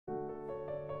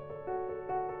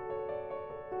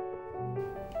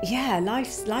Yeah,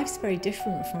 life's very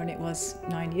different from when it was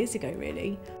 9 years ago,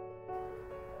 really.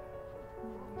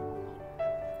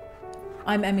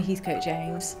 I'm Emma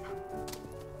Heathcote-James,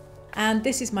 and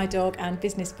this is my dog and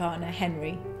business partner,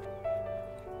 Henry.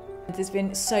 There's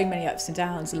been so many ups and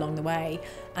downs along the way,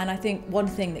 and I think one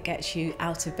thing that gets you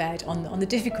out of bed on the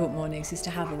difficult mornings is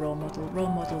to have a role model. Role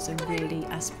models are really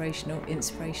aspirational,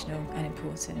 inspirational and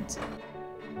important.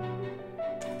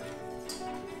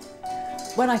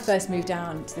 When I first moved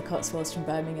down to the Cotswolds from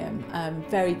Birmingham,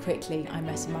 very quickly I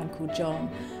met a man called John,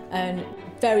 and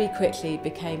very quickly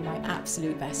became my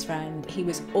absolute best friend. He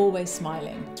was always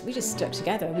smiling. We just stuck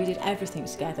together, we did everything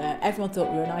together. Everyone thought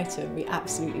we were an item, we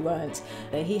absolutely weren't.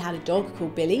 He had a dog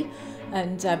called Billy,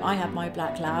 and I had my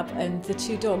black lab, and the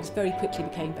two dogs very quickly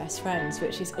became best friends,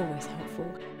 which is always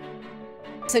helpful.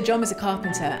 So John was a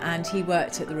carpenter and he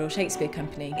worked at the Royal Shakespeare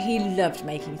Company. He loved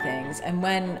making things, and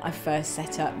when I first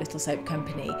set up Little Soap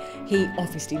Company, he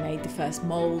obviously made the first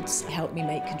moulds, helped me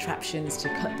make contraptions to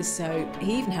cut the soap.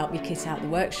 He even helped me kit out the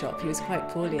workshop. He was quite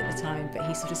poorly at the time, but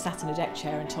he sort of sat on a deck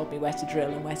chair and told me where to drill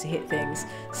and where to hit things.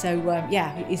 So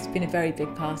yeah, he's been a very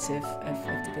big part of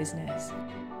the business.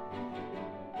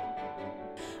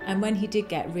 And when he did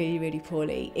get really, really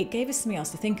poorly, it gave us something else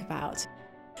to think about.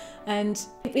 And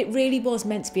it really was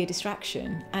meant to be a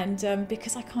distraction, and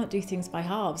because I can't do things by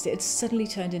halves, it had suddenly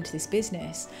turned into this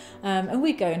business. And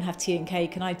we'd go and have tea and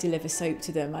cake, and I'd deliver soap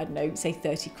to them, I don't know, say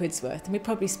 30 quid's worth, and we'd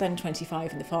probably spend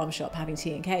 25 in the farm shop having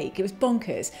tea and cake. It was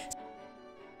bonkers.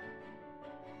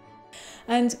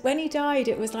 And when he died,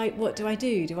 it was like, what do I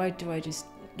do? Do I just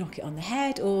knock it on the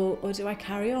head, or do I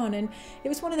carry on? And it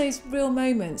was one of those real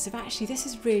moments of actually this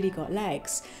has really got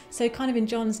legs. So kind of in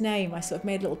John's name, I sort of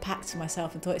made a little pact to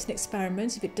myself and thought it's an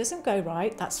experiment. If it doesn't go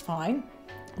right, that's fine,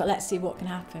 but let's see what can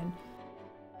happen.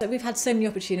 So we've had so many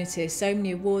opportunities, so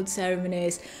many award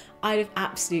ceremonies. I'd have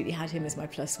absolutely had him as my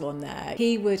 +1 there.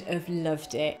 He would have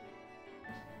loved it.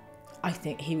 I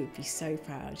think he would be so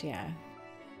proud, yeah.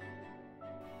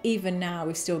 Even now,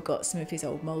 we've still got some of his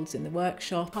old moulds in the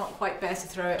workshop. Can't quite bear to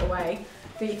throw it away,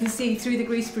 but you can see through the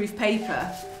greaseproof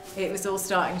paper, it was all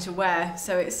starting to wear.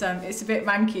 So it's a bit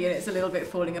manky and it's a little bit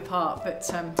falling apart, but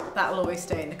that'll always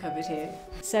stay in the cupboard here.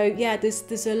 So yeah,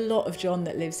 there's a lot of John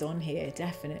that lives on here,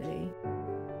 definitely.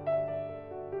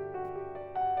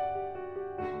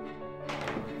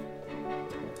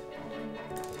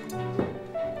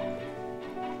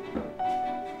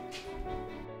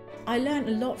 I learned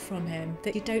a lot from him,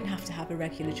 that you don't have to have a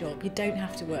regular job, you don't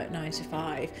have to work 9 to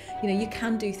 5, you know, you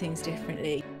can do things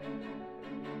differently.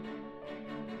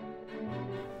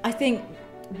 I think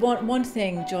one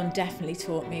thing John definitely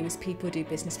taught me was people do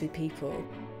business with people.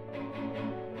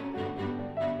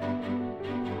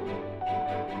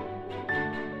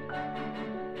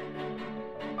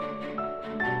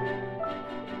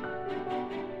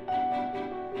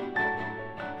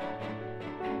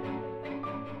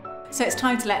 So it's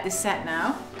time to let this set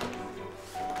now.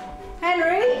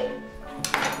 Henry!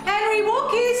 Henry,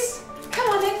 walkies! Come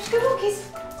on then, go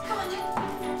walkies! Come on then.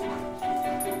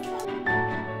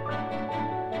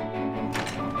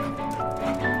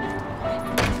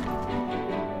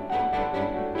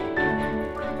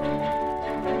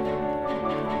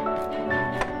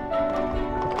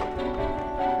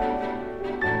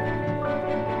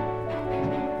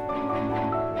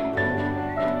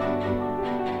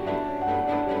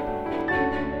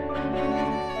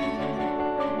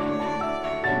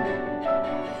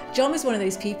 John was one of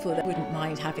those people that wouldn't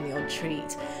mind having the odd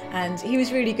treat, and he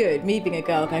was really good. Me being a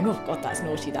girl going, oh God, that's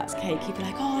naughty, that's cake, he'd be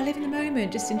like, oh, live in the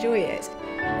moment, just enjoy it.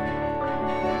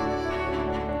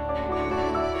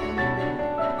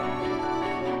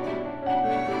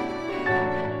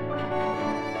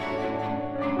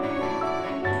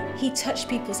 He touched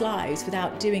people's lives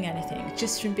without doing anything,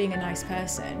 just from being a nice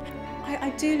person. I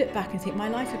do look back and think my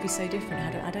life would be so different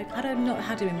had I not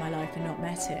had him in my life and not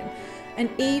met him. And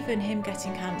even him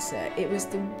getting cancer, it was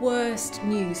the worst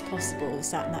news possible,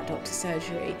 sat in that doctor's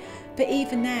surgery. But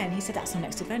even then, he said, that's our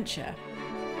next adventure.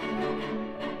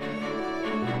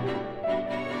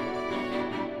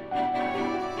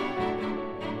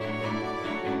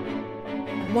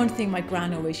 One thing my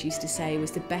gran always used to say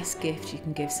was the best gift you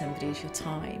can give somebody is your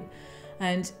time.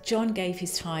 And John gave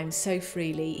his time so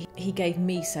freely. He gave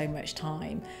me so much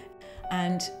time.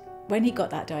 And when he got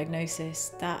that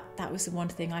diagnosis, that was the one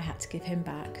thing I had to give him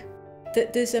back.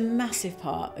 That there's a massive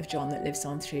part of John that lives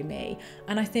on through me.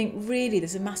 And I think really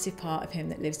there's a massive part of him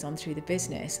that lives on through the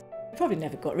business. I probably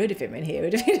never got rid of him in here,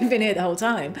 he'd have been here the whole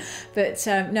time. But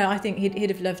no, I think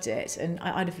he'd have loved it, and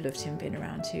I'd have loved him being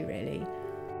around too, really.